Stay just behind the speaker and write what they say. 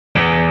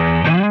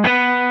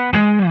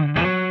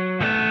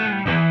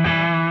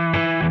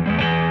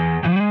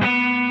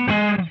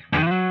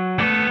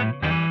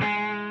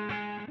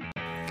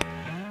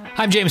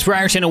I'm James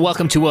Brierton, and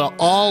welcome to an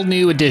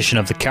all-new edition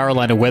of the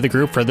Carolina Weather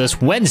Group for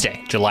this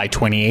Wednesday, July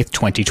 28th,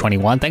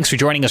 2021. Thanks for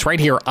joining us right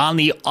here on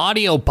the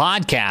audio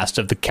podcast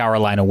of the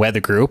Carolina Weather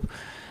Group.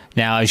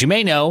 Now, as you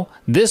may know,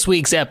 this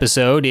week's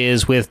episode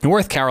is with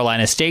North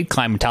Carolina State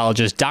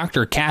climatologist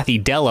Dr. Kathy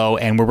Dellow,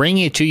 and we're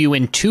bringing it to you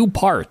in two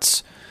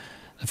parts.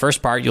 The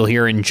first part you'll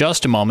hear in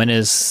just a moment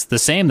is the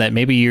same that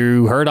maybe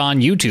you heard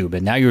on YouTube,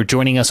 and now you're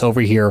joining us over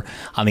here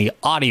on the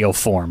audio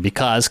form,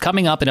 because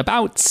coming up in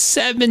about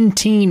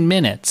 17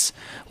 minutes,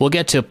 we'll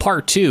get to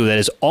part two that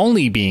is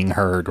only being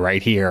heard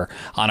right here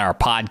on our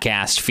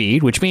podcast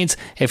feed, which means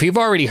if you've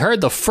already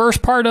heard the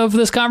first part of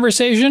this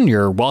conversation,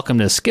 you're welcome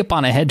to skip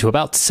on ahead to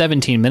about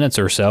 17 minutes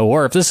or so,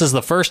 or if this is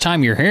the first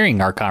time you're hearing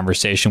our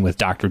conversation with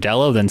Dr.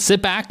 Dellow, then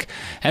sit back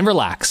and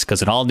relax,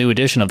 because an all-new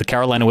edition of the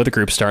Carolina Weather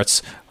Group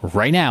starts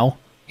right now.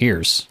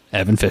 Here's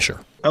Evan Fisher.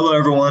 Hello,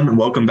 everyone.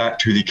 Welcome back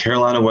to the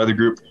Carolina Weather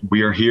Group.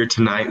 We are here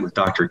tonight with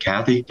Dr.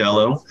 Kathy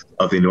Dellow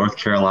of the North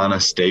Carolina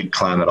State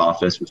Climate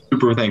Office. We're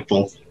super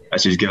thankful that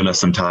she's given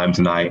us some time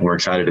tonight, and we're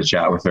excited to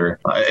chat with her.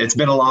 It's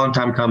been a long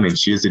time coming.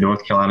 She is the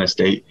North Carolina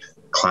State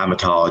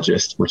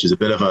climatologist, which is a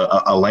bit of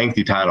a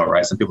lengthy title,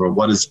 right? Some people are,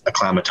 what is a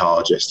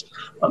climatologist?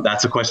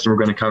 That's a question we're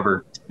going to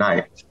cover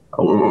tonight.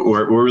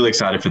 We're really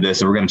excited for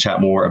this, and we're going to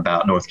chat more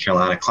about North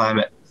Carolina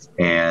climate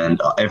and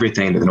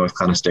everything that the North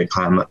Carolina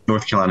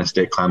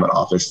State Climate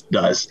Office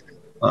does.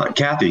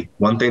 Kathy,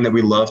 one thing that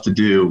we love to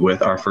do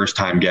with our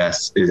first-time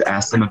guests is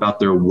ask them about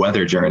their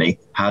weather journey.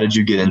 How did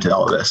you get into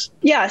all of this?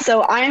 Yeah,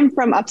 so I'm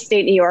from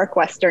upstate New York,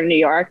 Western New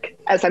York,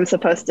 as I'm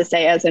supposed to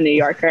say as a New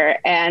Yorker,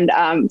 and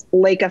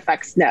lake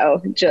effect snow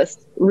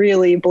just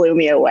really blew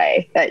me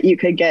away, that you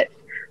could get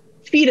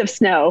feet of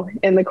snow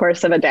in the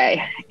course of a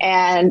day.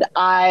 And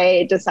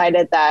I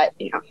decided that,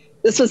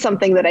 this was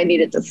something that I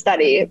needed to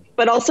study,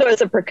 but also as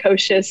a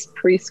precocious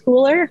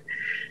preschooler,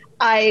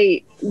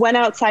 I went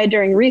outside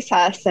during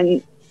recess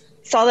and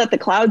saw that the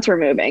clouds were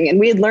moving. And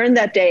we had learned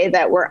that day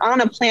that we're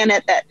on a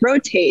planet that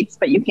rotates,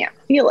 but you can't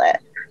feel it.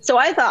 So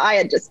I thought I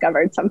had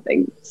discovered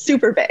something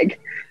super big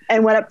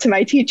and went up to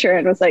my teacher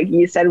and was like,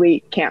 you said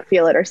we can't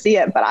feel it or see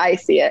it, but I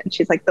see it. And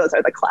she's like, those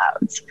are the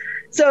clouds.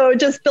 So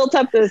just built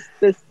up this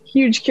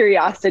huge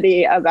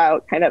curiosity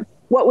about kind of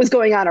what was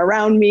going on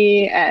around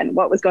me and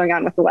what was going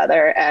on with the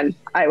weather. And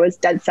I was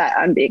dead set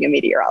on being a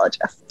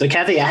meteorologist. So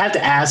Kathy, I have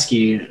to ask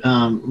you,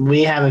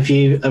 we have a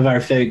few of our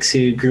folks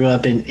who grew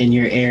up in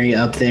your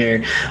area up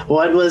there.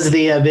 What was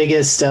the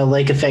biggest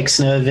lake effect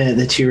snow event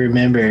that you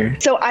remember?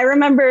 So I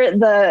remember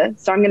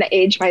so I'm going to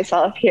age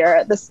myself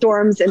here, the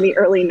storms in the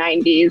early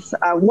 90s.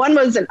 One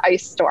was an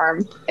ice storm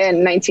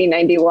in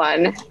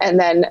 1991 and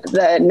then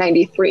the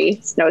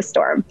 93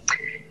 snowstorm.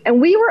 And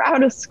we were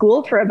out of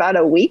school for about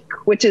a week,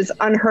 which is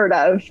unheard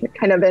of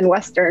kind of in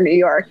Western New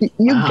York.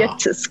 You get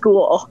to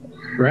school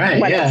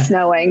when it's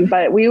snowing,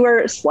 but we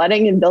were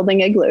sledding and building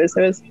igloos.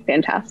 It was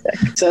fantastic.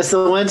 So it's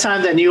the one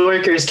time that New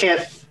Yorkers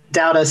can't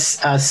doubt us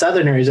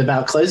Southerners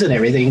about closing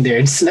everything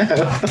during snow.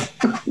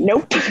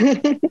 Nope.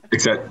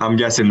 Except I'm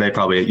guessing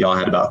y'all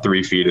had about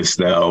 3 feet of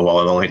snow while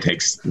it only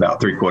takes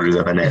about 3/4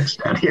 of an inch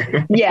down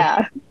here.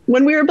 Yeah.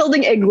 When we were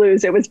building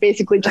igloos, it was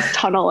basically just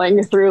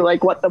tunneling through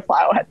like what the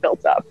plow had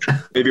built up.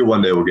 Maybe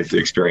one day we'll get to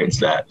experience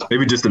that.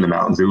 Maybe just in the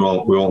mountains. We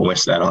won't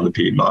wish that on the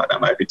Piedmont.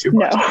 That might be too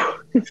much.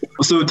 No.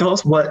 So tell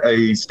us what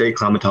a state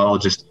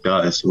climatologist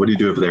does. What do you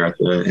do over there at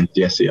the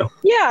NCSCO?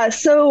 Yeah,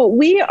 so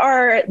we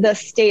are the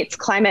state's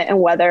climate and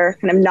weather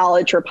kind of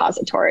knowledge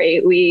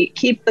repository. We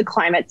keep the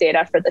climate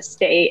data for the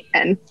state.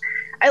 And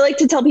I like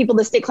to tell people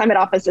the state climate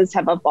offices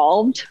have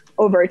evolved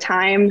over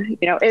time.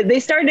 They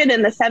started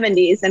in the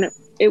 70s, and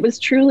it was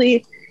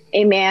truly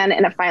a man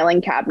in a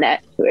filing cabinet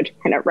who would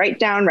kind of write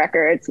down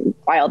records and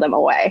file them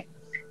away.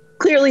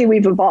 Clearly,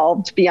 we've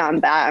evolved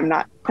beyond that. I'm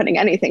not putting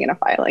anything in a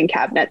filing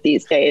cabinet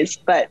these days,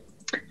 but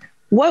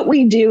what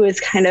we do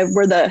is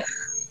we're the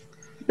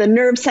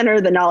nerve center,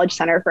 the knowledge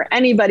center for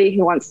anybody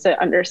who wants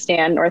to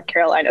understand North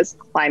Carolina's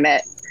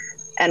climate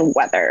and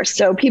weather.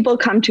 So people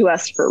come to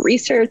us for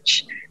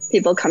research.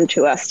 People come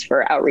to us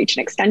for outreach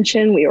and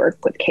extension. We work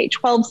with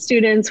K-12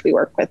 students. We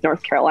work with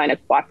North Carolina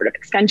Cooperative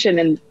Extension,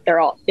 and they're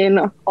all in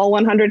all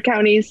 100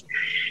 counties.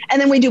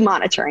 And then we do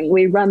monitoring.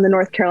 We run the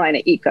North Carolina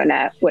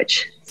EcoNet,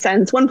 which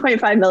sends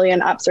 1.5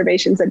 million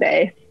observations a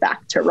day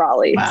back to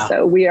Raleigh. Wow.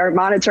 So we are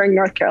monitoring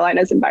North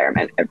Carolina's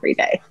environment every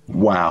day.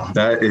 Wow,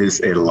 that is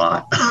a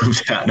lot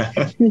of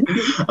data.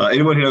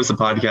 Anyone who knows the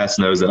podcast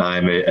knows that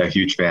I'm a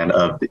huge fan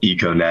of the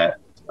EcoNet.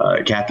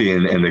 Kathy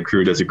and the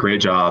crew does a great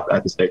job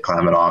at the State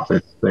Climate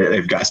Office.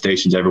 They've got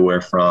stations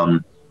everywhere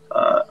from,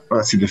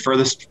 the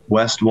furthest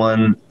west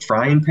one,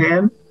 Frying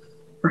Pan,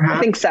 perhaps?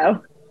 I think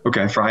so.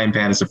 Okay, Frying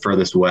Pan is the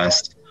furthest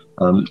west.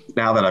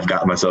 Now that I've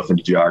gotten myself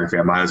into geography,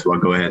 I might as well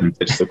go ahead and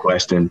pitch the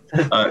question.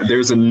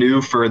 There's a new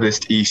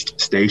furthest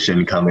east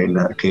station coming.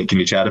 Can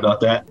you chat about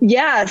that?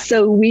 Yeah,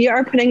 so we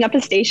are putting up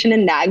a station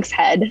in Nags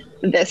Head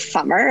this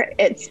summer.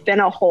 It's been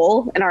a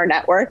hole in our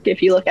network.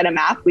 If you look at a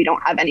map, we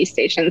don't have any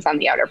stations on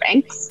the Outer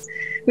Banks.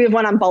 We have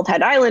one on Bald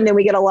Head Island, and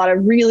we get a lot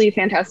of really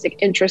fantastic,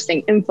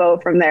 interesting info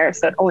from there.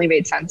 So it only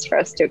made sense for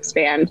us to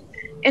expand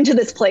into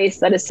this place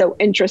that is so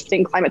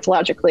interesting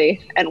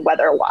climatologically and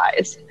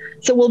weather-wise.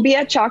 So we'll be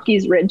at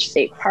Chalky's Ridge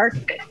State Park.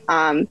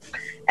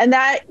 And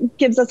that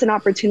gives us an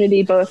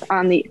opportunity both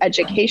on the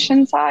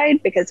education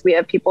side, because we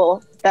have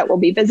people that will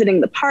be visiting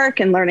the park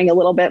and learning a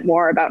little bit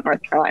more about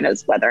North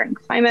Carolina's weather and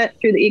climate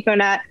through the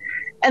EcoNet.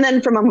 And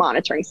then from a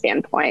monitoring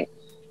standpoint,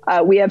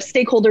 we have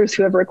stakeholders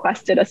who have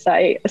requested a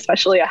site,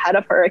 especially ahead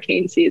of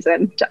hurricane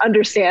season, to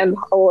understand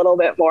a little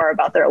bit more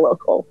about their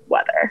local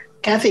weather.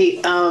 Kathy,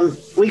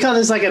 we call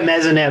this like a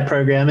Mesonet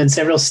program, and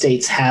several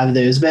states have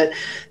those. But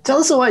tell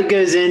us what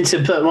goes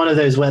into put one of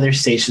those weather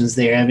stations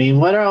there. I mean,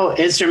 what are all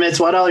instruments?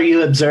 What all are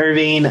you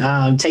observing,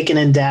 taking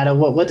in data?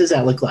 What does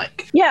that look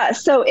like? Yeah,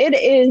 so it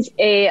is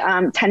a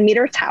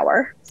 10-meter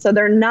tower. So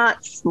they're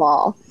not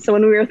small. So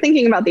when we were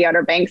thinking about the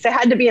Outer Banks, it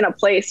had to be in a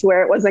place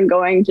where it wasn't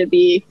going to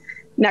be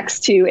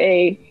next to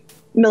a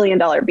 $1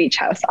 million beach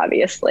house,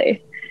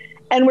 obviously.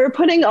 And we're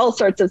putting all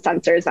sorts of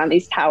sensors on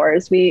these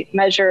towers. We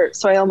measure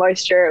soil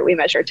moisture, we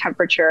measure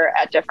temperature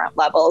at different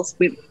levels,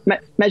 we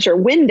measure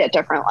wind at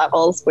different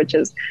levels, which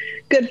is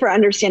good for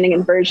understanding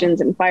inversions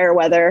and fire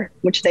weather,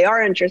 which they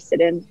are interested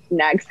in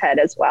Nags Head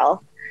as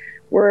well.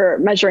 We're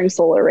measuring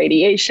solar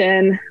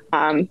radiation,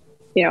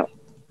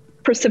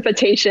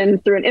 precipitation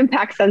through an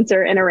impact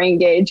sensor and a rain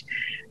gauge.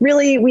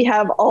 Really, we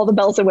have all the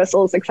bells and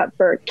whistles except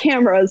for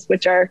cameras,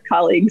 which our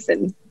colleagues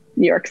in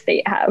New York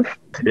State have.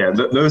 Yeah,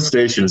 those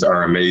stations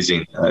are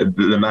amazing.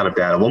 The amount of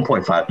data,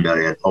 1.5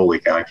 million. Holy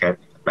cow, I can't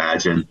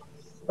imagine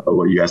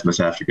what you guys must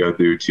have to go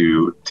through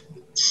to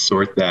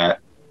sort that,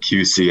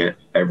 QC it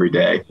every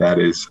day. That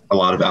is a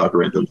lot of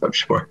algorithms, I'm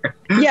sure.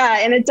 Yeah,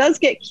 and it does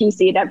get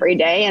QC'd every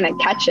day, and it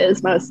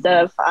catches most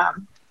of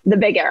the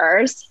big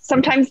errors.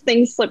 Sometimes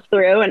things slip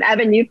through, and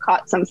Evan, you've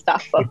caught some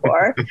stuff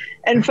before,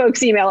 and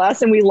folks email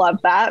us, and we love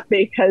that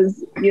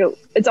because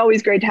it's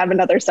always great to have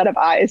another set of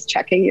eyes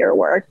checking your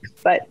work.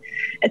 But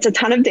it's a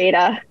ton of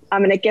data,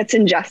 and it gets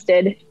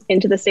ingested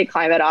into the State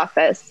Climate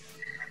Office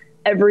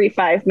every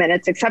 5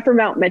 minutes, except for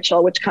Mount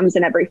Mitchell, which comes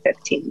in every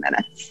 15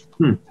 minutes.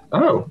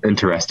 Oh,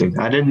 interesting.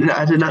 I did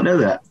not know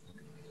that.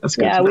 That's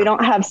good. Yeah, we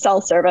don't have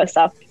cell service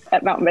up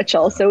at Mount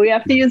Mitchell, so we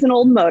have to use an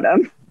old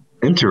modem.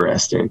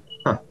 Interesting.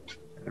 Huh.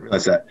 I didn't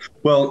realize that.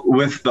 Well,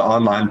 with the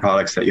online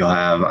products that you'll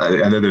have,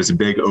 I know there's a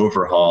big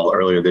overhaul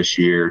earlier this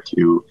year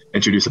to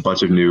introduce a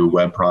bunch of new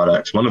web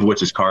products, one of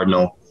which is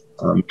Cardinal.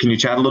 Can you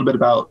chat a little bit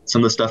about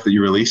some of the stuff that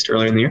you released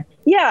earlier in the year?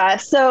 Yeah,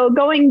 so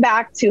going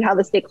back to how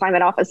the state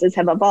climate offices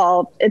have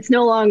evolved, it's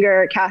no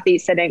longer Kathy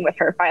sitting with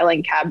her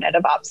filing cabinet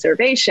of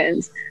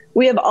observations.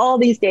 We have all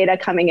these data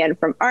coming in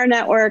from our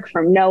network,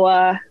 from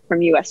NOAA, from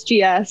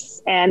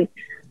USGS, and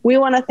we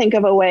want to think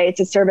of a way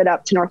to serve it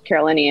up to North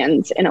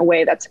Carolinians in a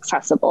way that's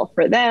accessible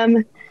for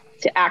them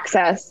to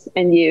access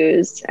and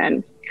use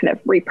and kind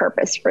of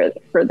repurpose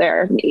for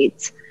their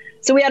needs.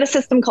 So we had a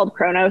system called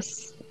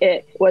Kronos.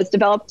 It was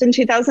developed in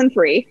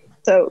 2003.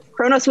 So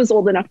Kronos was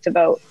old enough to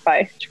vote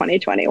by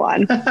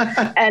 2021.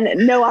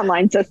 And no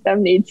online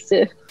system needs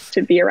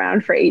to be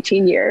around for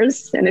 18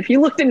 years. And if you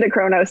looked into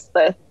Kronos,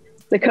 the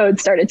code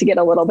started to get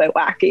a little bit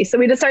wacky. So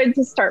we decided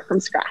to start from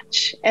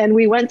scratch. And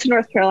we went to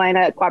North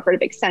Carolina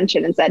Cooperative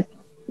Extension and said,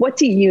 what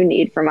do you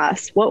need from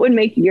us? What would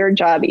make your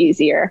job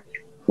easier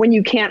when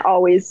you can't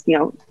always,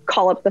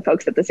 call up the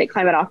folks at the State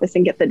Climate Office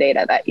and get the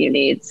data that you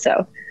need?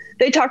 So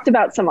they talked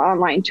about some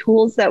online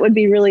tools that would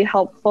be really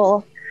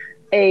helpful,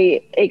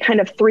 a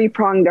kind of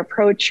three-pronged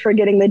approach for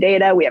getting the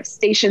data. We have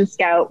Station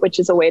Scout, which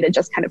is a way to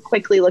just kind of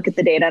quickly look at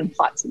the data and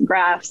plot some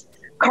graphs.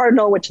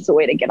 Cardinal, which is a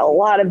way to get a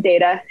lot of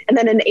data. And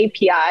then an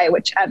API,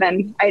 which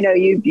Evan, I know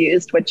you've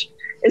used, which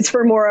is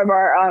for more of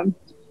our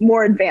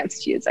more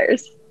advanced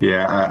users.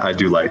 Yeah, I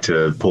do like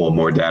to pull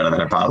more data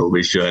than I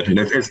probably should. And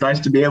it's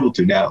nice to be able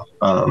to now.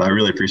 I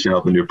really appreciate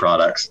all the new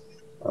products.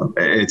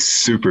 It's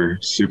super,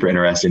 super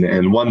interesting.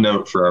 And one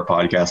note for our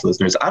podcast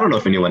listeners, I don't know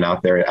if anyone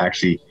out there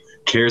actually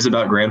cares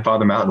about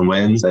Grandfather Mountain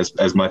winds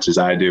as much as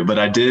I do, but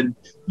I did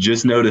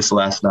just notice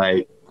last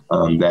night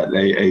that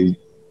a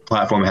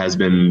platform has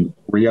been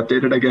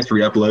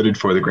re-uploaded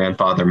for the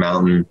Grandfather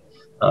Mountain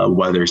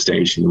weather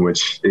station,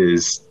 which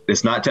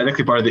it's not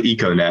technically part of the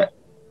EcoNet,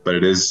 but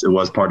it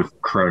was part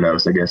of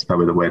Kronos, I guess,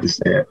 probably the way to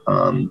say it.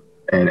 And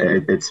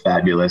it's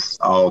fabulous.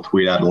 I'll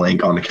tweet out a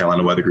link on the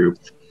Carolina Weather Group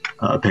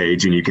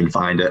page, and you can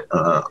find it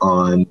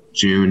on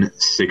June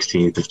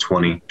 16th of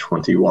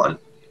 2021.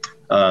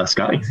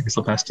 Scotty, I guess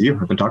I'll pass to you.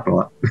 I've been talking a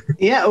lot.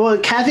 Yeah, well,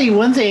 Kathy,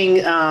 one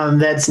thing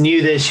that's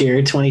new this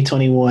year,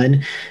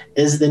 2021,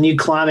 is the new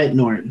climate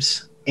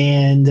norms.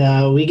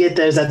 And we get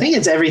those, I think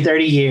it's every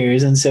 30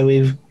 years. And so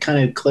we've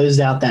kind of closed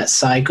out that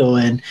cycle.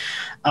 And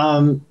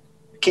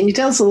can you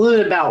tell us a little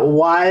bit about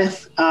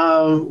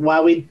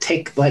why we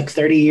take like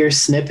 30-year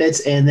snippets,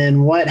 and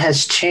then what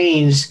has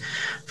changed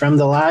from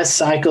the last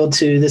cycle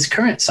to this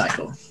current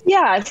cycle?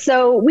 Yeah,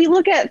 so we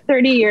look at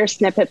 30-year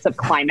snippets of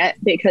climate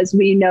because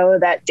we know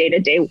that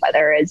day-to-day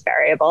weather is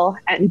variable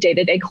and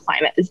day-to-day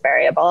climate is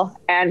variable.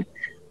 And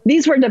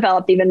these were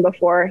developed even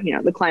before,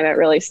 the climate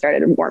really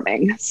started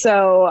warming.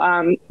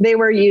 So they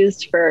were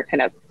used for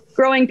kind of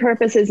growing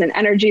purposes and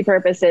energy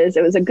purposes,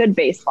 it was a good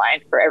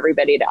baseline for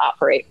everybody to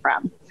operate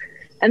from.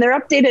 And they're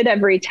updated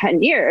every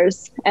 10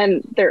 years,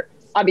 and they're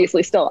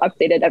obviously still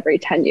updated every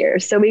 10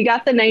 years. So we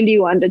got the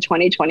 91 to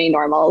 2020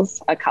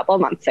 normals a couple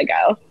months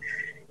ago.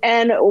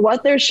 And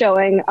what they're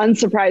showing,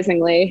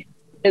 unsurprisingly,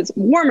 is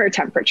warmer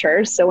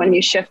temperatures. So when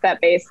you shift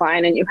that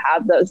baseline and you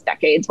have those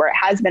decades where it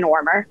has been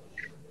warmer,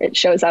 it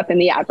shows up in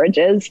the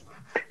averages.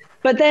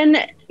 But then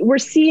we're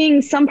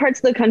seeing some parts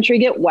of the country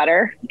get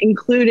wetter,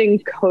 including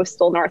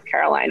coastal North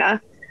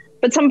Carolina.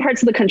 But some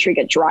parts of the country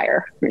get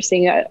drier. We're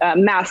seeing a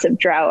massive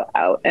drought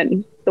out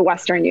in the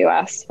western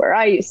US where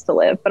I used to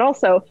live, but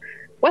also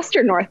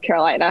western North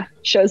Carolina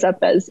shows up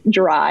as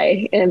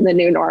dry in the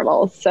new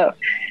normal. So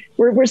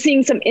we're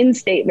seeing some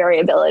in-state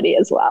variability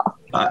as well.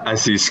 I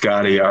see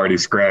Scotty already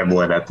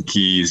scrambling at the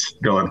keys,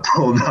 going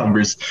pull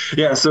numbers.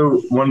 Yeah,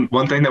 so one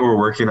thing that we're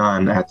working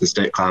on at the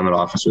State Climate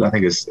Office, which I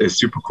think is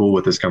super cool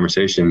with this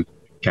conversation,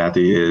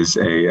 Kathy, is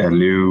a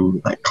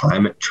new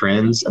climate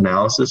trends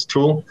analysis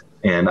tool.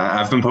 And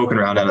I've been poking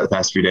around at it the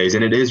past few days,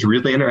 and it is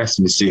really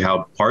interesting to see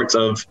how parts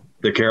of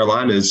the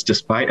Carolinas,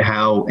 despite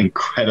how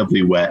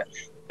incredibly wet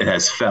it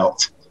has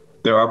felt,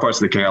 there are parts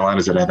of the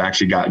Carolinas that have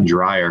actually gotten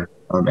drier,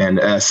 and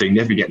a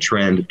significant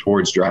trend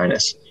towards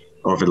dryness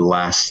over the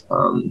last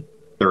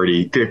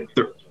 30 to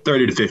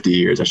 50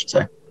 years, I should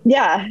say.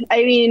 Yeah,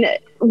 I mean,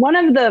 one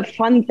of the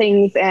fun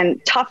things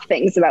and tough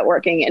things about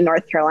working in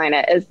North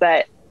Carolina is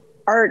that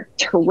our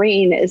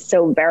terrain is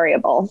so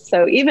variable.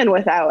 So even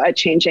without a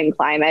changing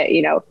climate,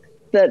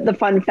 the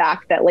fun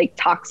fact that Lake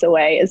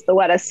Toxaway is the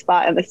wettest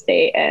spot in the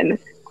state and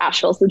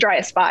Asheville's the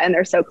driest spot, and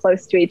they're so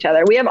close to each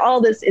other. We have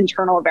all this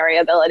internal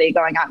variability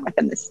going on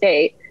within the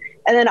state.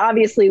 And then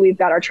obviously we've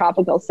got our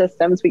tropical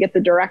systems. We get the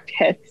direct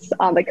hits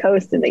on the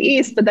coast in the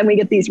east, but then we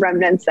get these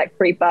remnants that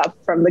creep up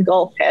from the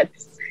Gulf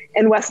hits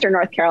in Western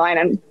North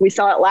Carolina. And we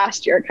saw it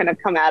last year kind of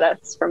come at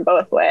us from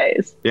both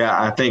ways.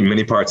 Yeah, I think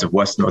many parts of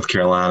West North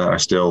Carolina are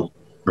still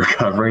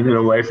recovering in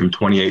a way from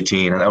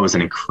 2018. And that was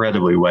an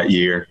incredibly wet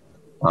year.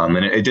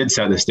 And it did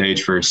set the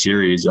stage for a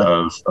series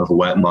of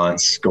wet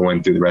months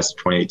going through the rest of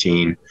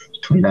 2018,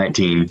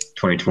 2019,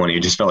 2020. It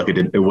just felt like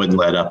it wouldn't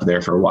let up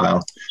there for a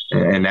while.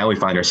 And now we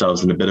find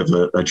ourselves in a bit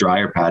of a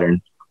drier pattern.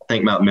 I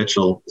think Mount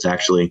Mitchell is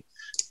actually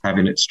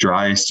having its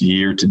driest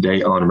year to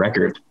date on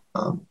record,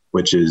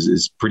 which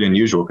is pretty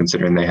unusual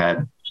considering they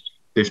had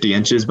 50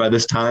 inches by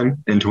this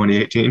time in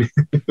 2018.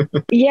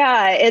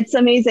 Yeah, it's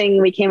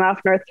amazing. We came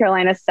off North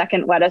Carolina's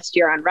second wettest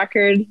year on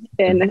record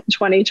in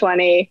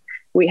 2020.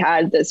 We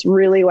had this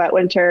really wet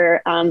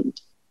winter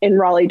in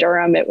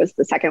Raleigh-Durham. It was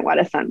the second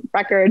wettest on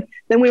record.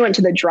 Then we went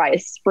to the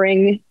driest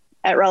spring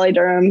at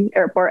Raleigh-Durham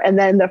Airport. And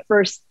then the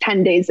first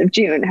 10 days of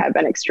June have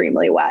been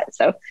extremely wet.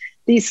 So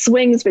these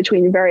swings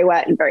between very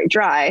wet and very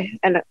dry.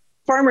 And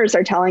farmers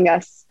are telling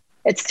us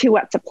it's too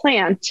wet to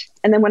plant.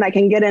 And then when I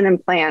can get in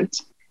and plant,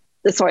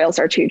 the soils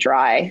are too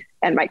dry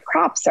and my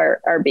crops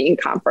are being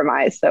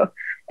compromised. So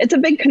it's a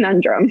big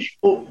conundrum.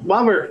 Well,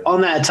 while we're on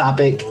that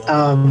topic,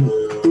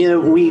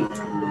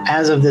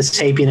 as of this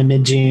taping in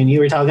mid-June, you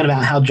were talking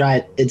about how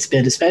dry it's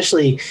been,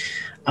 especially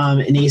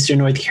in eastern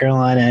North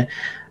Carolina.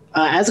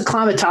 As a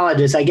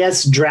climatologist, I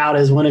guess drought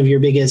is one of your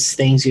biggest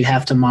things you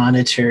have to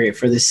monitor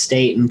for the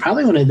state, and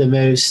probably one of the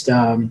most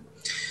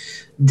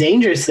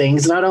dangerous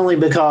things, not only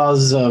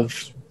because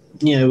of,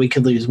 we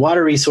could lose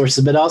water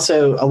resources, but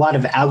also a lot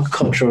of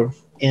agriculture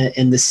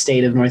in the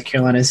state of North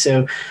Carolina.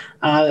 So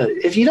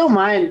if you don't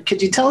mind,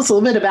 could you tell us a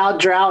little bit about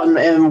drought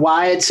and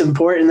why it's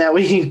important that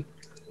we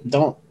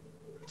don't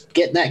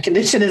get in that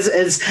condition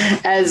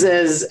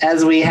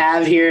as we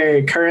have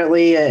here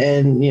currently?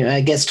 And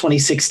I guess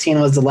 2016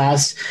 was the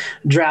last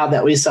drought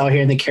that we saw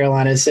here in the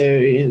Carolinas.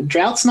 So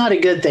drought's not a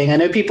good thing. I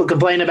know people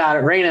complain about it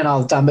raining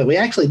all the time, but we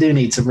actually do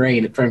need some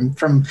rain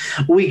from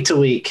week to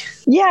week.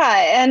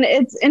 Yeah, and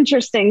it's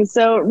interesting.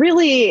 So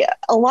really,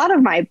 a lot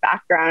of my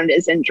background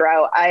is in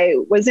drought. I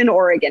was in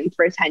Oregon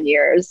for 10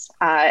 years,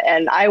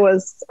 and I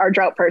was our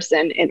drought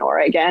person in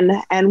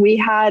Oregon, and we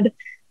had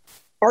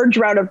our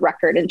drought of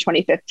record in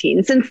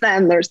 2015. Since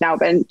then, there's now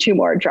been 2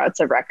 more droughts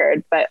of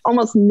record, but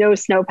almost no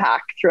snowpack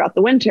throughout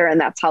the winter.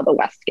 And that's how the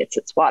West gets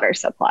its water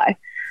supply.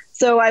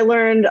 So I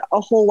learned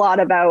a whole lot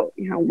about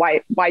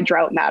why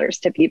drought matters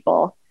to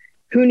people,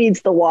 who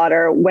needs the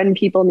water, when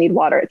people need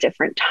water at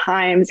different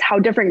times, how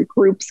different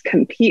groups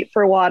compete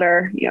for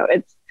water.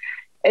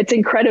 It's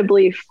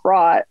incredibly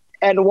fraught,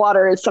 and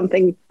water is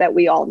something that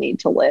we all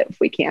need to live.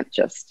 We can't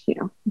just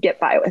get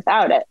by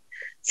without it.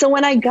 So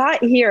when I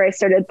got here, I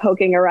started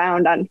poking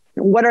around on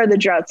what are the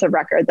droughts of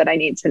record that I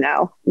need to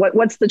know.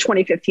 What's the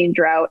 2015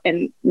 drought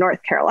in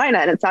North Carolina?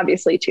 And it's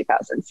obviously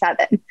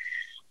 2007.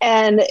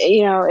 And,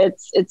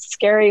 it's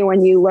scary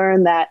when you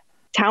learn that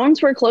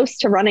towns were close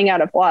to running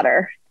out of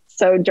water.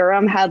 So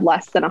Durham had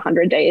less than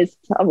 100 days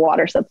of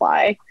water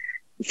supply.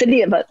 The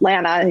city of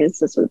Atlanta,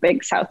 this was a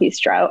big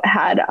Southeast drought,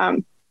 had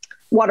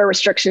water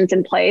restrictions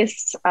in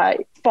place.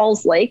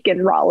 Falls Lake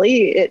in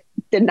Raleigh, it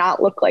did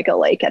not look like a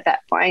lake at that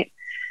point.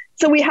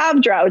 So we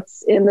have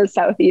droughts in the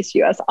Southeast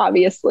US,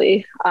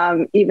 obviously,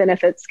 even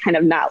if it's kind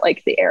of not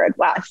like the arid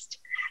West.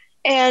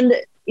 And,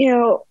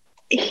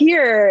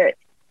 here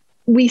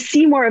we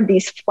see more of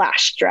these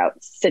flash drought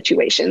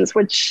situations,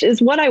 which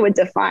is what I would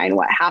define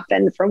what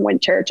happened from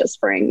winter to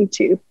spring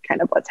to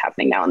kind of what's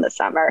happening now in the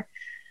summer.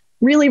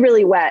 Really,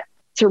 really wet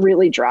to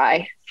really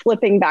dry,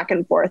 flipping back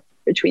and forth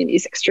between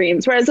these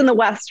extremes. Whereas in the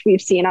West,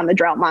 we've seen on the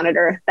drought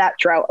monitor that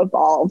drought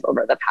evolve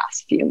over the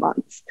past few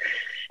months.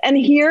 And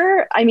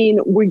here,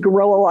 we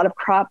grow a lot of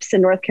crops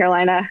in North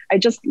Carolina. I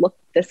just looked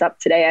this up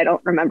today. I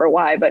don't remember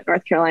why, but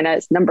North Carolina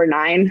is number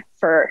 9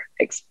 for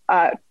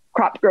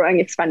crop growing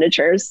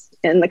expenditures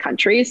in the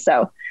country.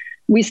 So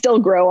we still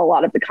grow a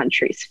lot of the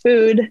country's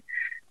food.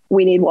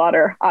 We need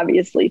water,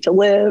 obviously, to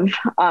live.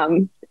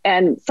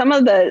 And some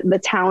of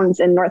the towns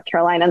in North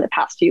Carolina in the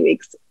past few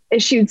weeks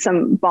issued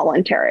some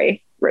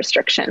voluntary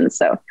restrictions.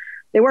 So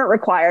they weren't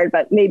required,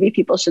 but maybe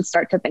people should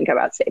start to think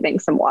about saving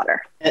some water.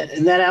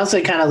 And that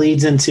also kind of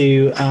leads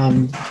into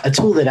a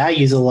tool that I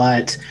use a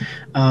lot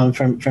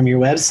from your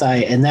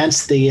website, and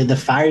that's the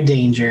Fire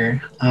Danger,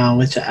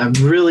 which I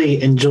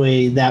really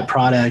enjoy that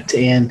product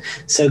and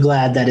so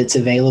glad that it's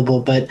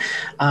available. But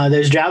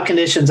those drought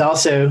conditions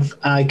also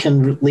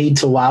can lead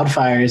to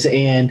wildfires.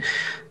 And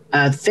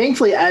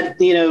thankfully,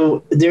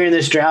 during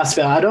this drought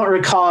spell, I don't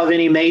recall of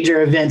any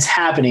major events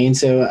happening.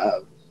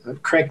 So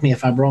correct me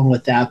if I'm wrong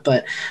with that,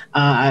 but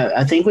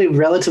I think we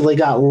relatively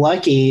got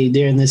lucky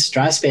during this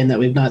dry span that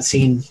we've not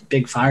seen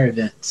big fire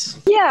events.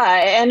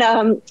 Yeah.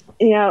 And,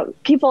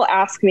 people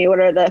ask me what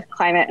are the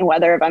climate and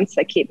weather events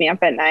that keep me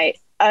up at night.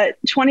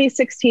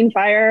 2016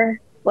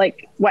 fire,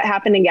 like what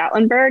happened in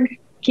Gatlinburg,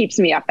 keeps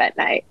me up at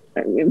night.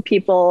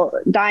 People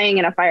dying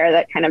in a fire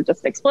that kind of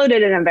just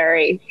exploded in a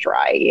very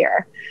dry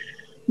year.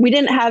 We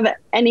didn't have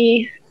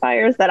any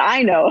fires that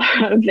I know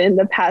of in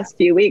the past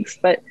few weeks,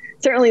 but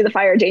certainly the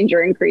fire danger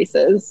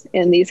increases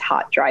in these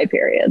hot, dry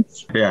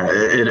periods. Yeah,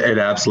 it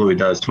absolutely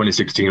does.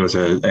 2016 was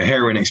a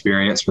harrowing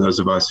experience for those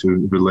of us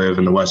who live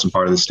in the western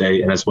part of the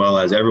state, and as well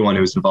as everyone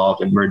who's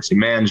involved in emergency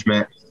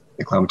management,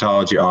 the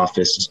climatology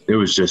office. It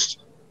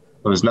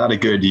was not a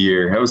good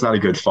year. It was not a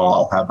good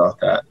fall. How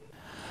about that?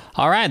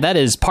 All right, that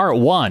is part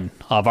 1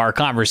 of our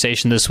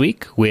conversation this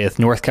week with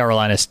North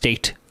Carolina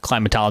State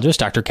climatologist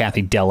Dr.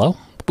 Kathy Dellow.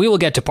 We will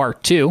get to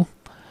part 2,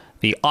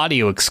 the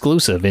audio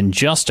exclusive, in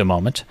just a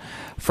moment.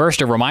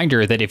 First, a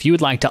reminder that if you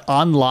would like to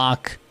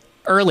unlock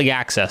early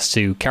access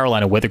to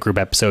Carolina Weather Group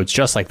episodes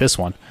just like this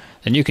one,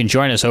 then you can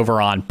join us over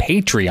on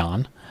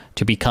Patreon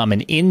to become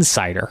an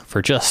insider.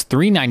 For just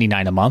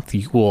 $3.99 a month,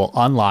 you will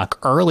unlock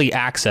early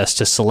access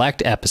to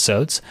select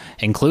episodes,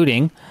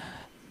 including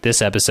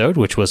this episode,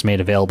 which was made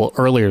available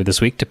earlier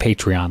this week to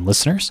Patreon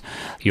listeners.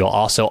 You'll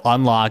also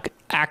unlock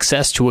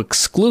access to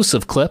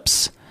exclusive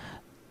clips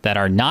that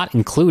are not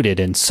included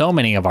in so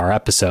many of our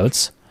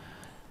episodes.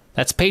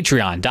 That's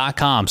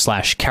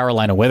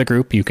patreon.com/Carolina Weather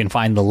Group. You can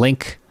find the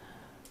link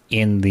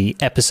in the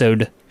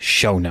episode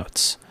show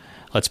notes.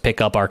 Let's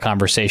pick up our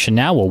conversation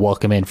now. We'll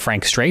welcome in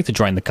Frank Strait to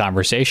join the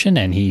conversation,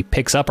 and he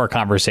picks up our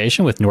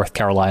conversation with North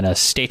Carolina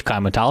State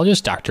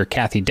climatologist Dr.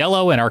 Kathy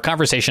Dellow and our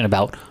conversation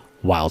about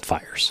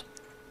wildfires.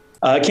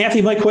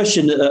 Kathy, my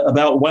question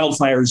about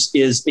wildfires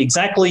is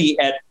exactly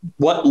at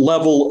what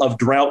level of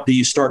drought do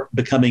you start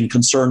becoming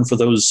concerned for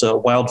those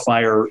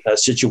wildfire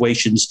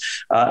situations?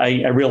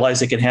 I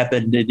realize it can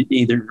happen in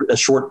either a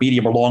short,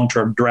 medium, or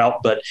long-term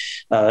drought, but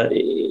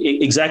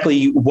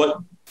exactly what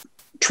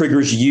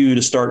triggers you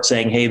to start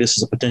saying, hey, this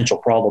is a potential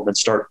problem, and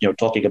start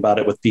talking about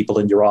it with people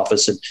in your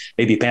office and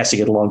maybe passing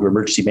it along to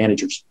emergency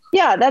managers?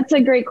 Yeah, that's a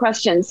great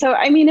question. So,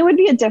 it would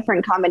be a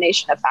different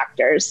combination of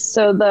factors.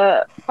 So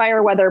the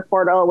Fire Weather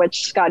Portal,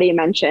 which Scotty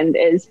mentioned,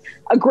 is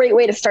a great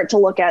way to start to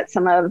look at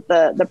some of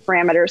the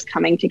parameters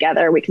coming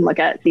together. We can look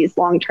at these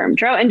long-term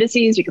drought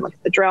indices. You can look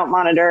at the drought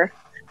monitor,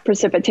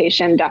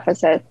 precipitation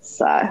deficits,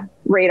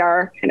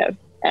 radar,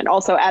 and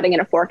also adding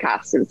in a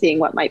forecast and seeing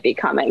what might be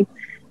coming.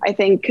 I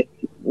think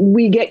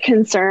we get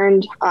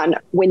concerned on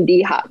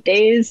windy, hot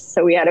days.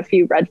 So we had a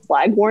few red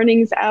flag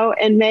warnings out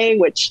in May,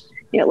 which,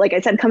 like I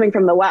said, coming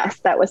from the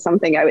West, that was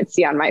something I would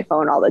see on my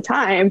phone all the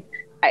time.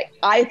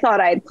 I thought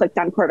I had clicked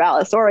on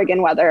Corvallis,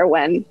 Oregon weather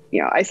when,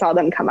 I saw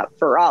them come up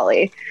for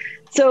Raleigh.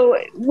 So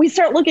we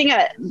start looking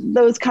at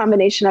those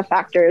combination of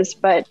factors,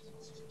 but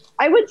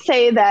I would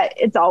say that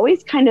it's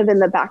always kind of in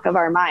the back of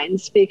our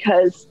minds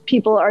because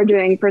people are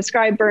doing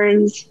prescribed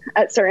burns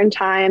at certain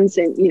times.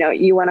 And,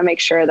 you want to make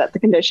sure that the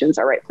conditions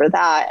are right for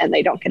that and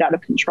they don't get out of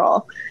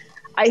control.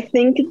 I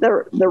think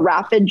the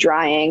rapid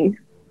drying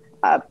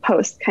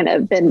post kind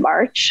of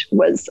mid-March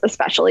was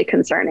especially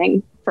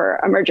concerning for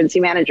emergency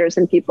managers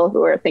and people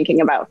who are thinking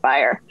about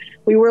fire.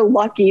 We were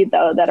lucky,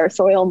 though, that our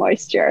soil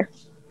moisture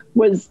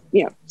was,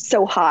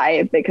 so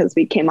high because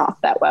we came off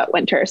that wet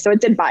winter. So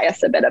it did buy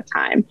us a bit of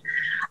time.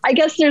 I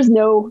guess there's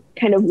no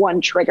kind of one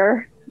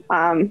trigger.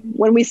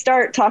 When we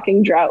start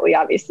talking drought, we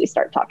obviously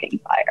start talking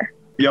fire.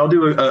 Y'all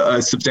do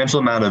a substantial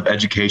amount of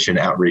education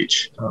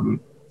outreach.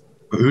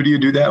 Who do you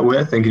do that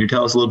with? And can you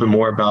tell us a little bit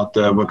more about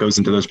what goes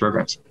into those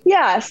programs?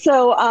 Yeah,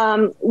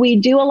 so we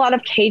do a lot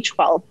of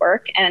K-12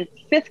 work, and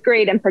 5th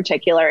grade in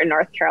particular in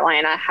North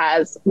Carolina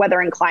has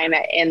weather and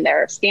climate in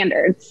their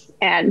standards.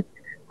 And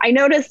I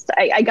noticed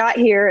I got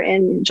here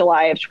in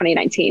July of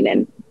 2019,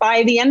 and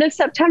by the end of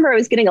September, I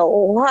was getting a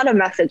lot of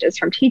messages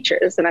from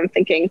teachers, and I'm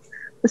thinking,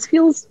 this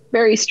feels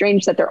very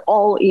strange that they're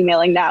all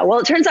emailing now. Well,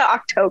 it turns out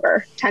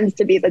October tends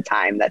to be the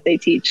time that they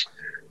teach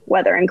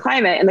weather and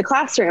climate in the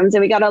classrooms.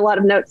 And we got a lot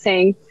of notes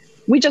saying,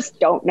 we just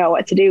don't know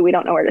what to do. We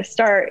don't know where to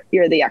start.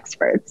 You're the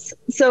experts.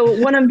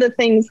 So one of the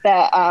things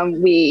that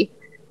we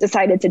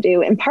decided to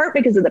do, in part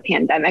because of the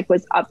pandemic,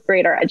 was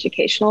upgrade our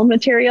educational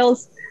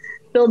materials,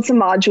 build some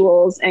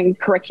modules and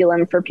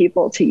curriculum for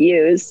people to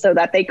use so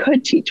that they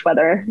could teach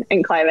weather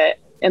and climate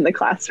in the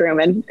classroom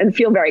and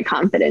feel very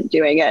confident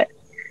doing it.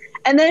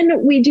 And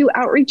then we do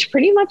outreach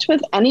pretty much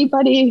with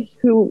anybody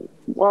who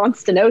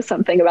wants to know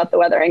something about the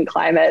weather and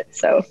climate.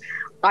 So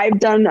I've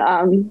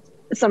done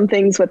some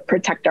things with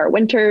Protect Our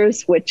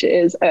Winters, which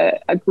is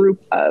a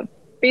group of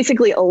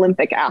basically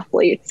Olympic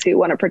athletes who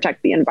want to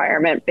protect the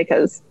environment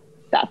because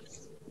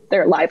that's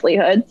their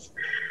livelihoods.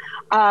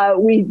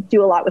 We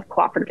do a lot with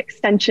Cooperative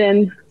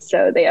Extension.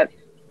 So they have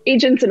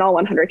agents in all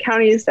 100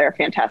 counties. They're a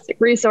fantastic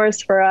resource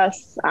for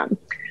us.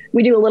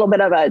 We do a little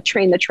bit of a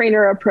train the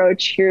trainer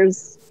approach.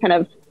 Here's kind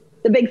of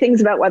the big things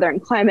about weather and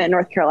climate in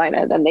North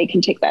Carolina, then they can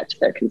take that to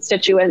their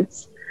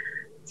constituents.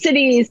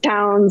 Cities,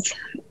 towns,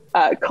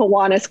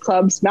 Kiwanis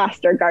clubs,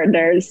 master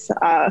gardeners.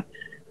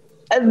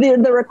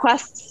 The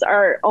requests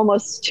are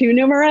almost too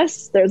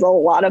numerous. There's a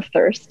lot of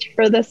thirst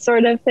for this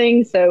sort of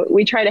thing. So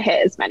we try to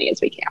hit as many as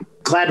we can.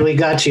 Glad we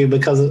got you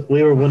because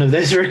we were one of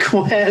those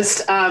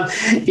requests.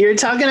 You're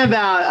talking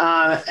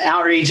about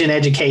outreach and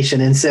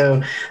education. And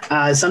so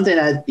something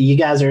that you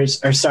guys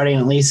are starting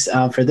at least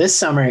for this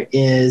summer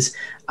is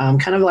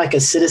kind of like a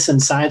citizen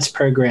science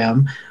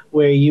program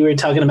where you were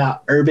talking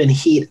about urban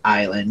heat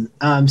island.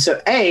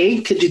 So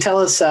A, could you tell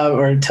us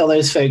or tell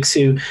those folks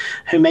who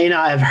may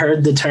not have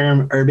heard the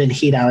term urban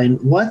heat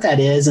island, what that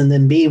is, and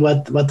then B,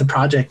 what the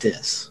project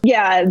is?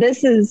 Yeah,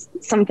 this is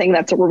something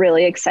that's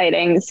really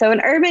exciting. So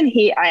an urban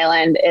heat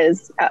island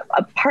is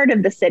a part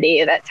of the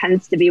city that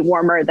tends to be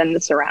warmer than the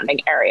surrounding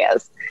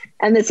areas.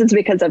 And this is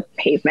because of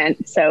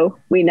pavement. So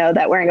we know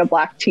that wearing a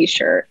black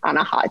t-shirt on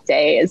a hot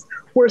day is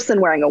worse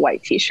than wearing a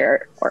white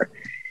t-shirt, or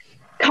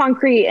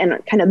concrete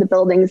and kind of the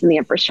buildings and the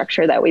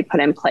infrastructure that we put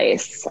in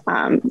place.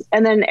 And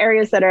then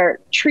areas that are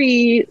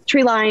tree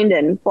lined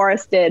and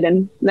forested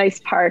and nice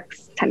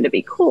parks tend to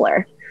be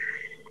cooler.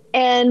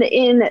 And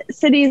in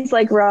cities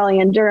like Raleigh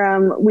and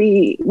Durham,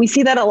 we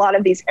see that a lot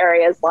of these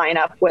areas line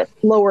up with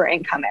lower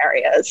income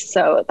areas.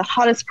 So the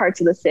hottest parts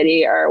of the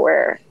city are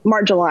where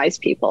marginalized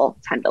people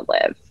tend to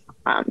live.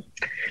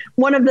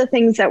 One of the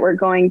things that we're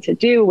going to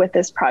do with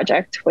this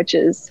project, which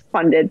is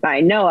funded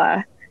by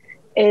NOAA,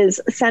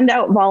 is send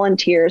out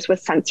volunteers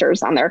with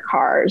sensors on their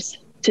cars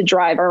to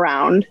drive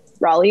around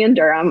Raleigh and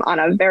Durham on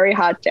a very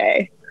hot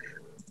day.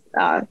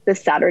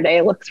 This Saturday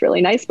looks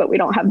really nice, but we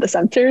don't have the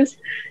sensors.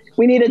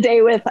 We need a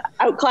day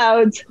without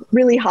clouds,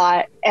 really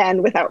hot,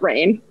 and without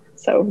rain.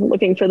 So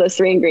looking for those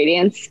three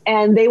ingredients.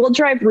 And they will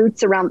drive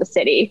routes around the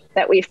city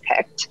that we've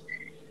picked.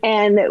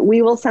 And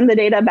we will send the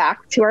data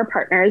back to our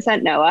partners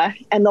at NOAA,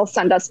 and they'll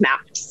send us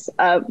maps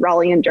of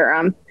Raleigh and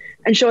Durham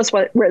and show us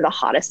where the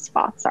hottest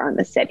spots are in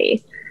the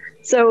city.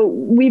 So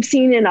we've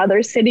seen in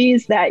other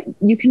cities that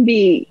you can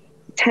be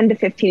 10 to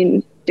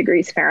 15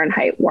 degrees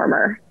Fahrenheit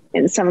warmer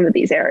in some of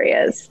these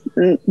areas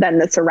than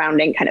the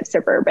surrounding kind of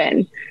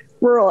suburban,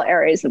 rural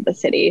areas of the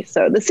city.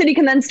 So the city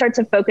can then start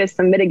to focus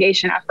on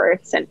mitigation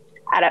efforts and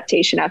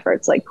adaptation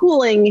efforts like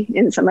cooling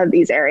in some of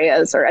these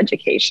areas, or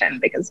education,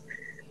 because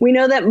we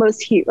know that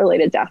most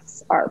heat-related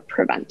deaths are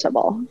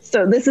preventable.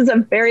 So this is a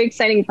very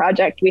exciting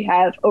project. We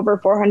have over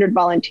 400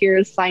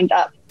 volunteers signed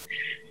up.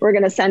 We're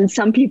going to send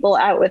some people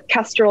out with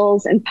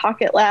kestrels and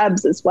pocket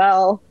labs as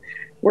well.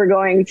 We're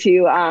going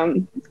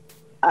to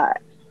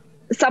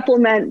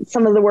supplement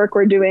some of the work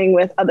we're doing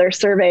with other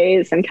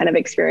surveys and kind of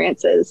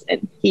experiences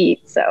in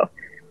heat. So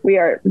we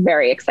are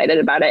very excited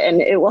about it,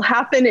 and it will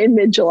happen in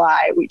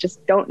mid-July. We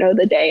just don't know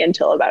the day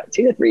until about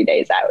 2 to 3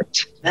 days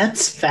out.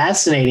 That's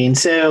fascinating.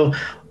 So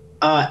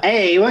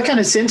A, what kind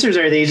of sensors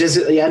are these?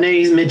 I know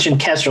you mentioned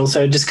Kestrel,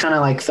 so just kind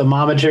of like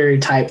thermometer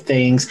type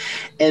things.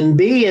 And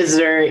B, is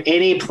there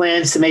any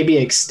plans to maybe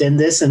extend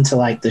this into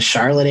like the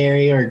Charlotte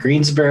area or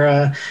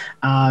Greensboro,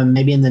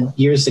 maybe in the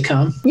years to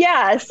come?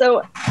 Yeah,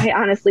 so I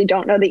honestly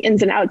don't know the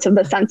ins and outs of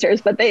the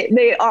sensors, but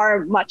they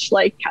are much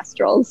like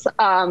Kestrels.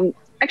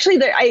 Actually,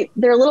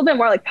 they're a little bit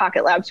more like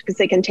pocket labs because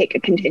they can take a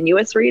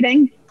continuous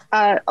reading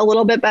a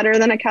little bit better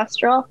than a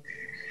Kestrel.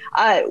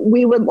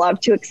 We would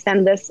love to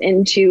extend this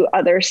into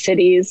other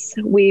cities.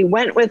 We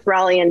went with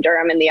Raleigh and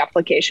Durham in the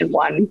application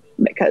one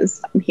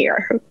because I'm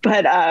here,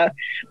 but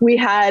we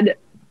had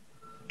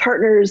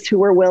partners who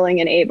were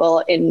willing and able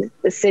in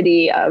the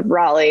city of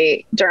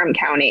Raleigh, Durham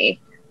County,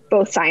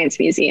 both science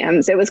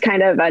museums. It was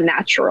kind of a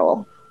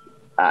natural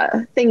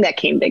thing that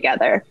came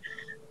together.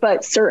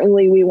 But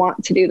certainly we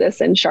want to do this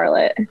in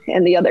Charlotte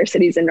and the other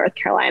cities in North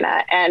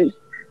Carolina. And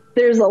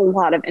there's a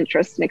lot of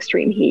interest in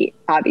extreme heat.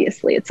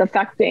 Obviously, it's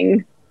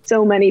affecting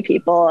so many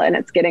people and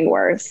it's getting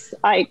worse.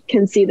 I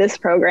can see this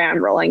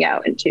program rolling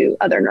out into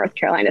other North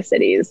Carolina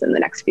cities in the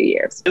next few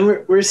years.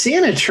 And we're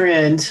seeing a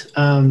trend,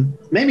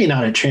 maybe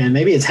not a trend,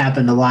 maybe it's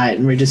happened a lot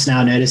and we're just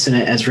now noticing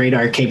it as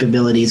radar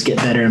capabilities get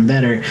better and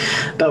better.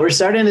 But we're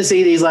starting to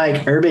see these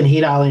like urban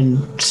heat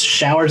island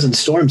showers and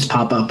storms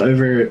pop up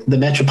over the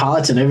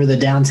metropolitan, over the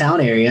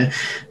downtown area.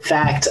 In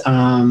fact,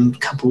 a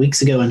couple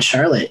weeks ago in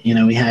Charlotte,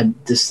 we had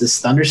this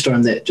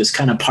thunderstorm that just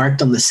kind of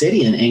parked on the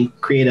city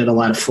and created a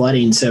lot of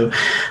flooding. So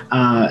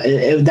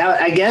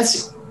I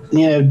guess,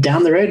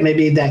 down the road,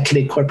 maybe that could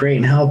incorporate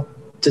and help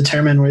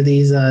determine where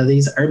these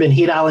urban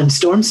heat island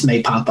storms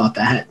may pop up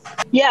at.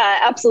 Yeah,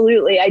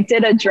 absolutely. I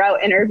did a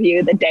drought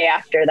interview the day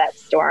after that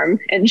storm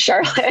in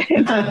Charlotte.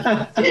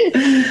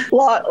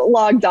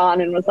 Logged on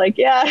and was like,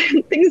 yeah,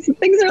 things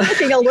are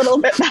looking a little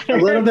bit better.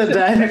 A little bit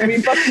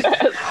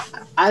better.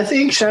 I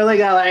think Charlotte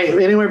got like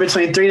anywhere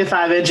between 3 to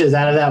 5 inches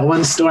out of that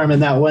one storm in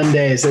that one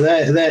day. So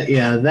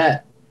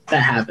that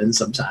happens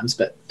sometimes.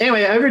 But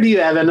anyway, over to you,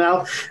 Evan.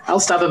 I'll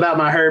stop about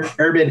my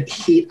urban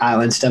heat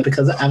island stuff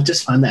because I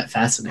just find that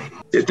fascinating.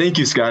 Yeah, thank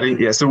you, Scotty.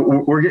 Yeah, so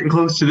we're getting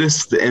close to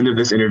the end of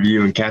this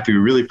interview. And Kathy, we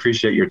really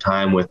appreciate your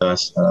time with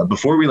us.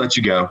 Before we let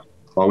you go,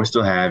 while we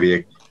still have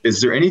you,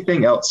 is there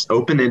anything else,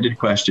 open-ended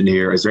question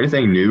here, is there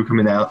anything new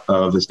coming out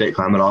of the State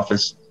Climate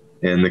Office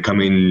in the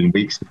coming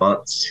weeks,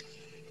 months,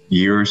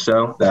 year or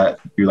so that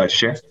you'd like to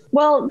share?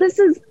 Well, this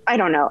is,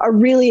 a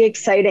really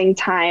exciting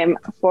time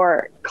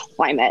for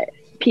climate.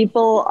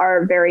 People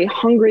are very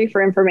hungry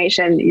for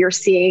information. You're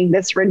seeing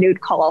this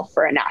renewed call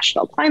for a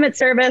national climate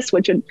service,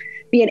 which would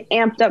be an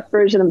amped up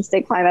version of the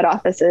state climate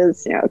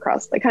offices,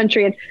 across the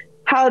country. And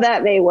how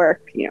that may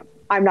work,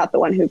 I'm not the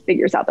one who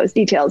figures out those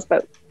details,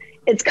 but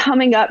it's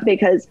coming up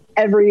because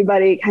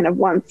everybody kind of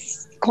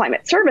wants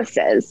climate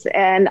services.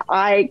 And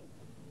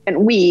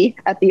we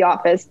at the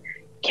office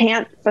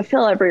can't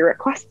fulfill every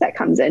request that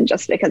comes in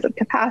just because of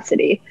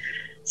capacity.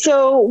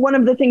 So one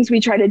of the things we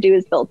try to do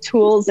is build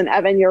tools. And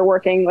Evan, you're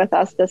working with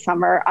us this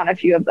summer on a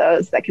few of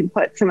those that can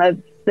put some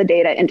of the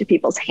data into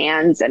people's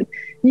hands. And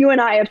you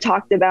and I have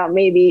talked about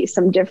maybe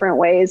some different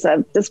ways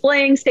of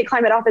displaying State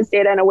Climate Office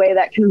data in a way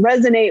that can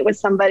resonate with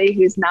somebody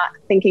who's not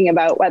thinking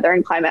about weather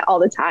and climate all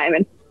the time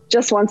and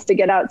just wants to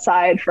get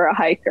outside for a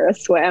hike or a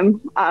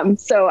swim.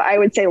 So I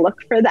would say look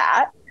for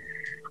that.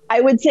 I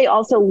would say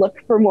also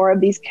look for more of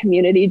these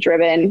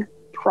community-driven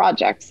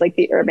projects like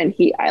the Urban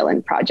Heat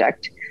Island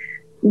Project.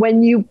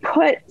 When you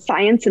put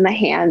science in the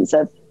hands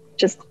of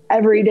just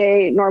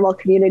everyday normal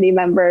community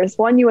members,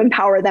 one, you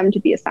empower them to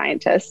be a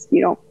scientist.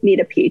 You don't need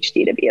a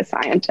PhD to be a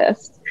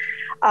scientist.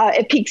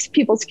 It piques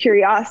people's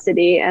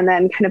curiosity and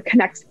then kind of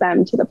connects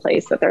them to the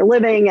place that they're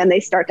living, and they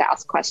start to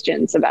ask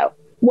questions about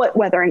what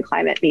weather and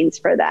climate means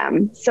for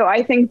them. So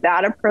I think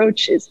that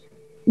approach is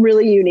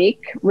really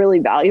unique, really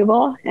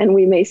valuable, and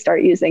we may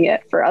start using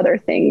it for other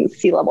things,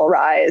 sea level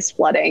rise,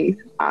 flooding,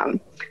 kind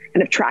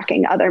of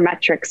tracking other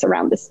metrics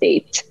around the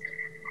state.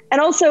 And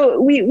also,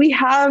 we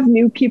have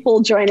new people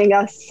joining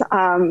us.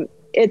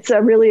 It's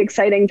a really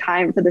exciting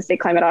time for the State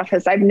Climate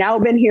Office. I've now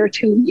been here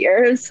 2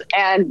 years,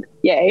 and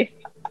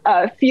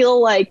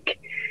feel like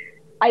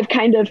I've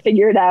kind of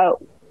figured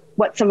out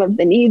what some of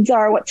the needs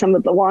are, what some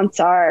of the wants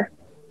are,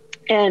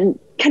 and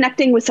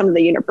connecting with some of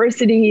the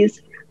universities,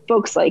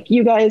 folks like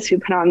you guys who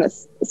put on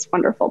this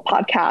wonderful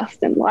podcast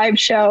and live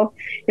show,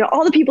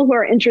 all the people who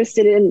are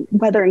interested in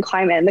weather and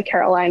climate in the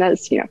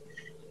Carolinas,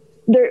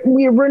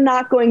 we're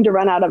not going to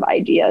run out of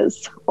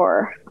ideas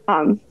or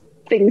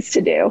things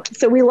to do.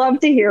 So we love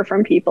to hear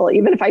from people.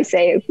 Even if I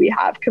say if we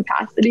have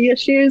capacity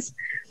issues,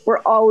 we're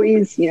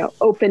always,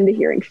 open to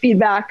hearing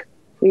feedback.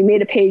 We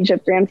made a page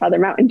of Grandfather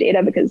Mountain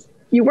data because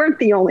you weren't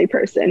the only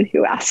person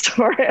who asked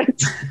for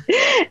it.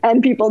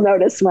 And people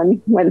notice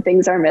when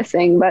things are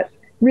missing. But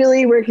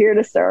really, we're here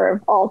to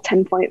serve all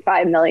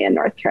 10.5 million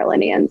North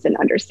Carolinians in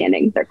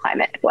understanding their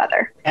climate and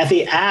weather.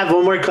 Kathy, I have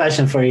one more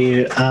question for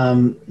you.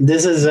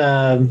 This is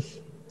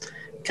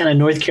kind of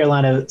North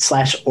Carolina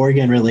 /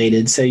 Oregon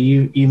related. So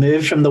you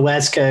moved from the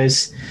West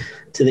Coast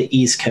to the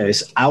East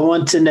Coast. I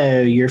want to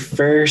know your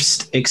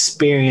first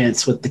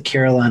experience with the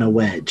Carolina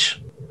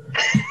Wedge.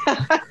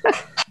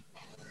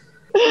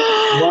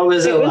 What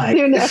was it like?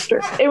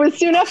 It was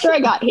soon after I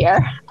got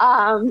here.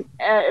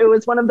 It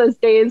was one of those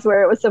days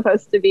where it was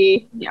supposed to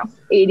be,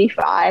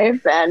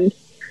 85, and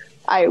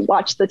I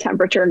watched the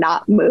temperature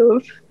not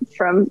move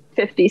from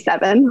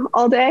 57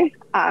 all day.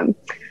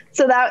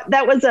 So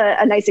that was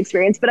a nice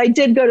experience. But I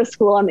did go to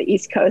school on the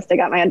East Coast. I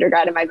got my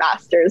undergrad and my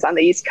master's on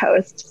the East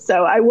Coast.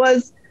 So I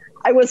was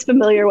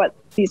familiar what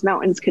these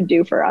mountains could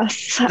do for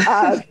us.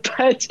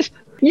 But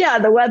yeah,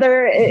 the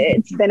weather,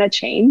 it's been a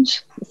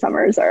change. The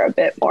summers are a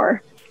bit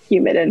more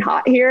humid and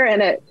hot here,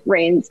 and it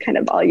rains kind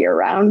of all year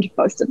round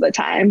most of the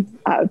time.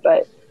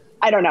 But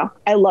I don't know.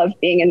 I love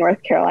being in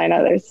North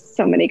Carolina. There's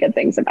so many good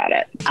things about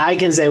it. I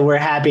can say we're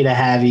happy to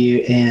have you,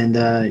 and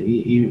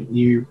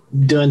you're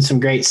doing some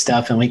great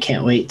stuff, and we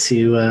can't wait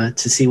to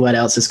see what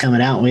else is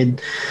coming out.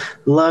 We'd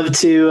love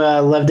to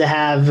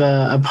have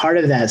a part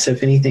of that. So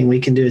if anything we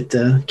can do at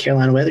the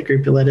Carolina Weather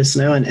Group, you'll let us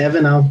know. And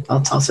Evan,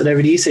 I'll toss it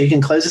over to you so you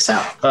can close us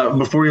out.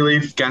 Before you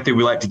leave, Kathy,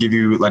 we like to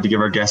give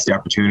our guests the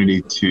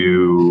opportunity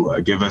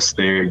to give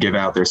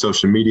out their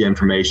social media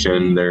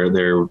information,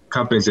 their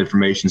company's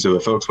information, so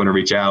if folks want to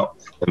reach out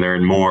and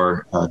learn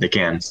more, they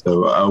can.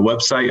 So a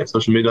website, a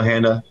social media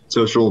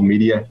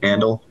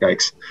handle.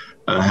 Yikes.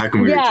 How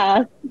can we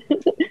reach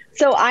you?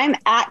 So I'm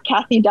at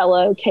Kathy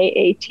Dello,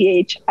 Kathie,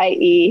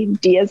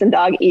 D as in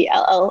dog,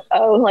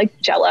 ELLO, like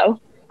Jello,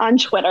 on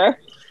Twitter.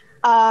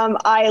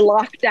 I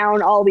lock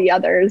down all the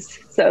others.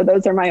 So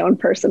those are my own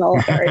personal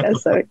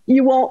areas. So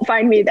you won't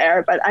find me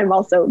there, but I'm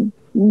also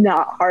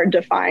not hard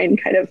to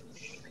find, kind of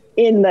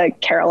in the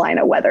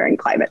Carolina weather and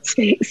climate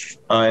space.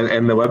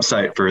 And the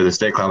website for the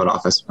State Climate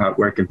Office,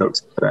 where can folks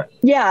get that?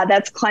 Yeah,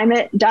 that's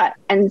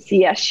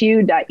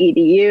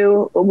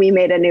climate.ncsu.edu. We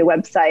made a new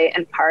website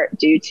in part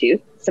due to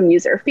some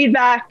user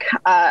feedback,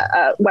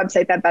 a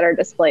website that better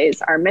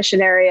displays our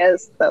mission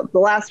areas. The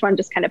last one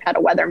just kind of had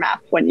a weather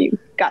map when you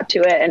got to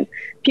it, and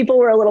people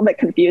were a little bit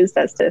confused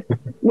as to,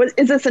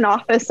 is this an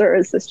office or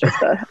is this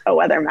just a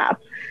weather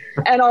map?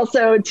 And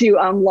also to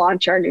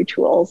launch our new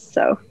tools.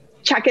 So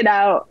check it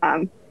out.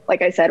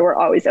 Like I said, we're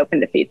always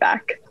open to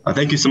feedback.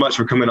 Thank you so much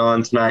for coming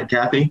on tonight,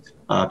 Kathy.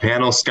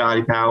 Panel,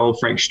 Scotty Powell,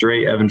 Frank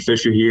Strait, Evan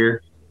Fisher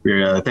here.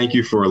 Thank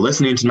you for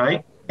listening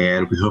tonight,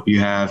 and we hope you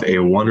have a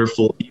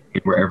wonderful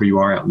evening wherever you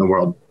are out in the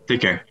world.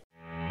 Take care.